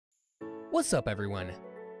What's up, everyone?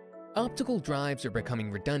 Optical drives are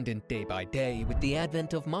becoming redundant day by day with the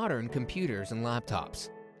advent of modern computers and laptops.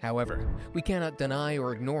 However, we cannot deny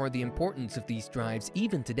or ignore the importance of these drives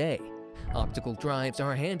even today. Optical drives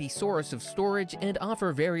are a handy source of storage and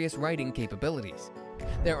offer various writing capabilities.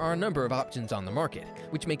 There are a number of options on the market,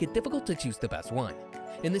 which make it difficult to choose the best one.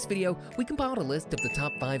 In this video, we compiled a list of the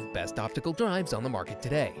top 5 best optical drives on the market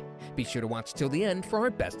today. Be sure to watch till the end for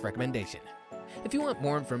our best recommendation. If you want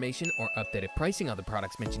more information or updated pricing on the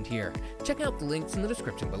products mentioned here, check out the links in the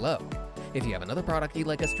description below. If you have another product you'd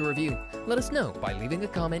like us to review, let us know by leaving a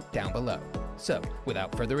comment down below. So,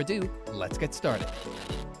 without further ado, let's get started.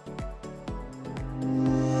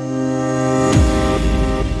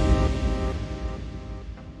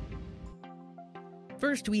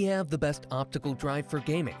 First, we have the best optical drive for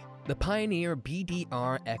gaming, the Pioneer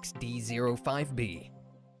BDR-XD05B.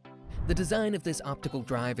 The design of this optical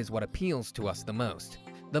drive is what appeals to us the most.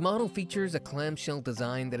 The model features a clamshell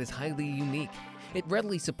design that is highly unique. It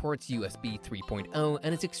readily supports USB 3.0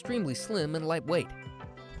 and is extremely slim and lightweight.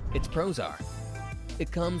 Its pros are: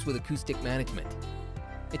 it comes with acoustic management.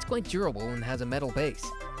 It's quite durable and has a metal base.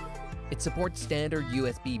 It supports standard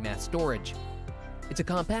USB mass storage. It's a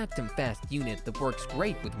compact and fast unit that works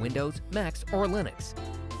great with Windows, Macs, or Linux.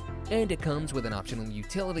 And it comes with an optional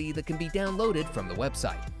utility that can be downloaded from the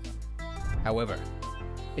website. However,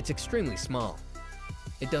 it's extremely small.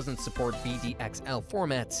 It doesn't support VDXL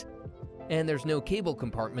formats, and there's no cable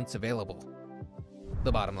compartments available.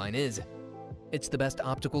 The bottom line is, it's the best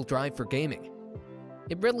optical drive for gaming.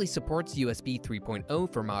 It readily supports USB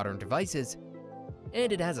 3.0 for modern devices,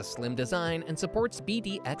 and it has a slim design and supports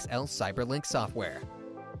VDXL CyberLink software.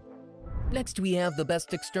 Next, we have the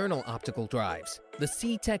best external optical drives, the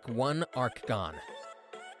C-Tech1 Arcgon.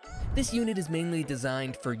 This unit is mainly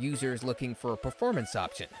designed for users looking for a performance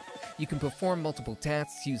option. You can perform multiple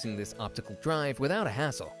tasks using this optical drive without a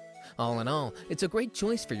hassle. All in all, it's a great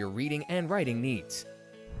choice for your reading and writing needs.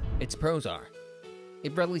 Its pros are: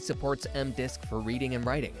 it readily supports M-Disk for reading and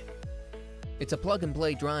writing. It's a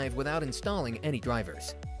plug-and-play drive without installing any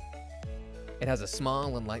drivers. It has a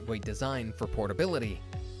small and lightweight design for portability.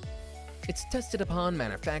 It's tested upon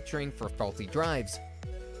manufacturing for faulty drives,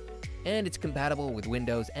 and it's compatible with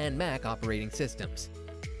Windows and Mac operating systems.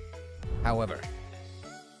 However,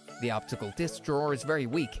 the optical disk drawer is very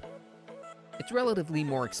weak. It's relatively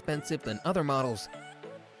more expensive than other models,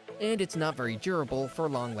 and it's not very durable for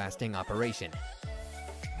long-lasting operation.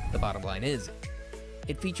 The bottom line is,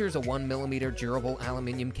 it features a 1mm durable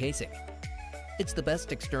aluminum casing. It's the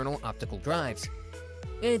best external optical drives,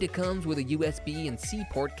 and it comes with a USB and C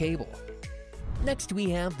port cable. Next, we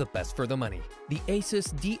have the best for the money, the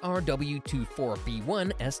Asus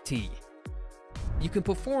DRW24B1 ST. You can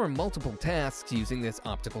perform multiple tasks using this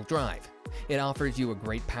optical drive. It offers you a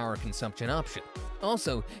great power consumption option.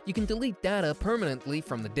 Also, you can delete data permanently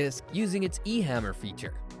from the disk using its eHammer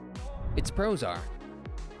feature. Its pros are: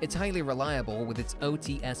 it's highly reliable with its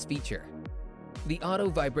OTS feature. The auto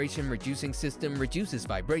vibration reducing system reduces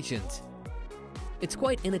vibrations. It's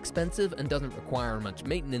quite inexpensive and doesn't require much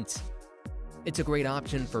maintenance. It's a great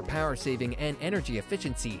option for power saving and energy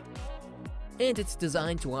efficiency, and it's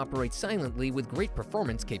designed to operate silently with great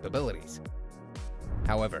performance capabilities.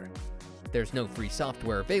 However, there's no free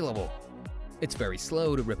software available. It's very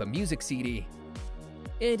slow to rip a music CD,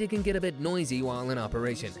 and it can get a bit noisy while in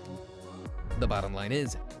operation. The bottom line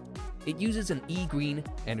is, it uses an E-Green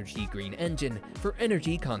Energy Green engine for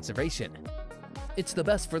energy conservation. It's the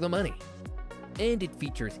best for the money. And it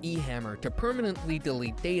features eHammer to permanently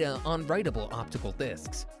delete data on writable optical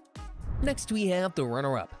discs. Next, we have the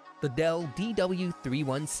runner-up, the Dell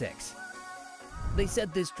DW316. They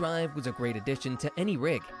said this drive was a great addition to any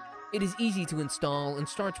rig. It is easy to install and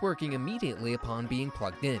starts working immediately upon being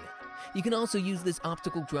plugged in. You can also use this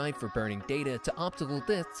optical drive for burning data to optical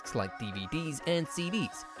discs like DVDs and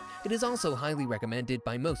CDs. It is also highly recommended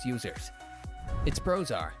by most users. Its pros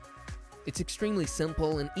are: it's extremely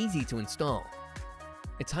simple and easy to install.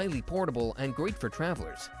 It's highly portable and great for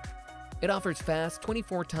travelers. It offers fast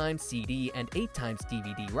 24x CD and 8x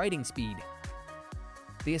DVD writing speed.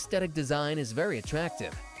 The aesthetic design is very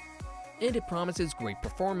attractive, and it promises great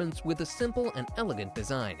performance with a simple and elegant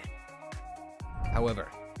design. However,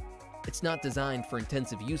 it's not designed for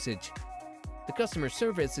intensive usage. The customer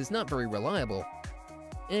service is not very reliable,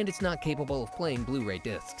 and it's not capable of playing Blu-ray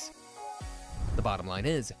discs. The bottom line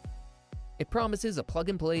is, it promises a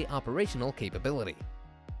plug-and-play operational capability.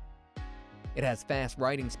 It has fast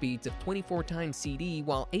writing speeds of 24x CD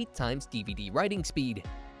while 8x DVD writing speed.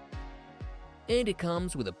 And it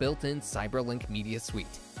comes with a built-in CyberLink media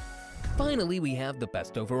suite. Finally, we have the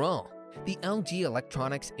best overall, The LG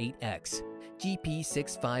Electronics 8X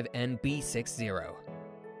GP65NB60.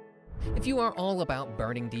 If you are all about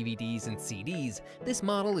burning DVDs and CDs, this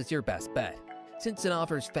model is your best bet. Since it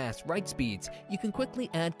offers fast write speeds, you can quickly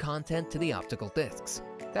add content to the optical discs.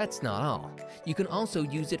 That's not all. You can also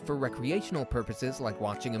use it for recreational purposes like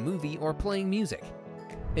watching a movie or playing music.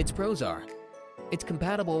 Its pros are: it's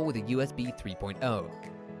compatible with a USB 3.0.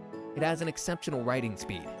 It has an exceptional writing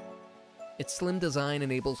speed. Its slim design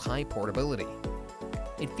enables high portability.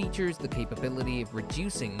 It features the capability of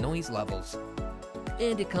reducing noise levels.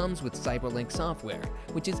 And it comes with CyberLink software,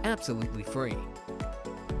 which is absolutely free.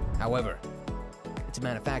 However, it's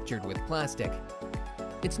manufactured with plastic.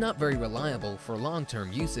 It's not very reliable for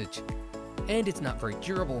long-term usage, and it's not very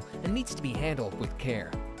durable and needs to be handled with care.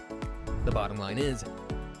 The bottom line is,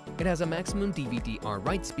 it has a maximum DVD-R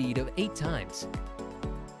write speed of 8 times.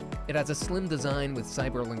 It has a slim design with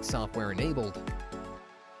CyberLink software enabled,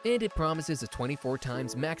 and it promises a 24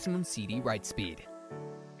 times maximum CD write speed.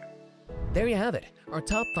 There you have it, our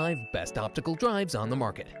top 5 best optical drives on the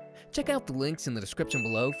market. Check out the links in the description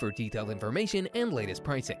below for detailed information and latest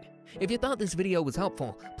pricing. If you thought this video was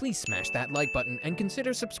helpful, please smash that like button and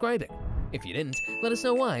consider subscribing. If you didn't, let us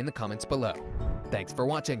know why in the comments below. Thanks for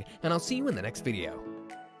watching, and I'll see you in the next video.